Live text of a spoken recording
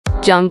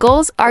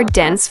Jungles are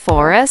dense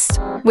forests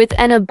with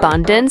an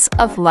abundance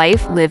of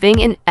life living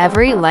in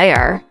every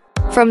layer,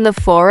 from the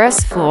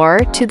forest floor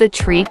to the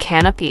tree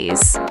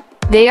canopies.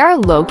 They are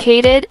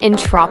located in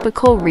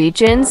tropical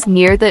regions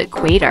near the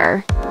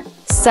equator,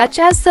 such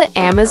as the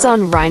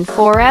Amazon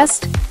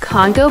rainforest,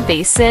 Congo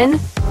Basin,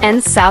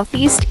 and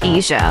Southeast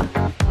Asia.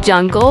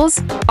 Jungles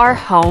are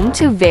home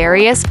to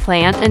various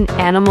plant and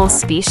animal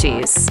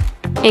species,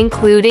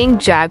 including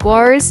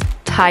jaguars,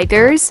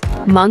 tigers,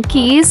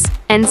 monkeys,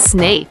 and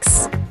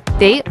snakes.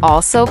 They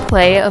also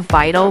play a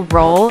vital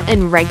role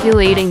in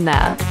regulating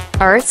the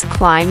Earth's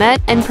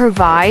climate and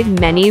provide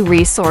many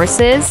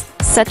resources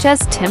such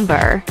as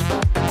timber,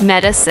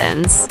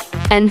 medicines,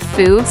 and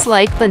foods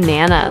like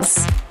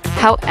bananas.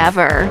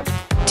 However,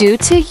 due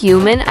to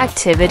human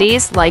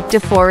activities like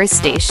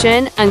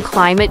deforestation and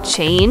climate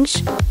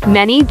change,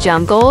 many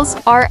jungles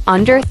are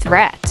under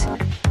threat,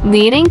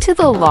 leading to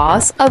the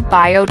loss of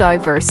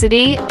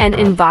biodiversity and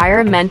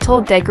environmental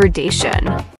degradation.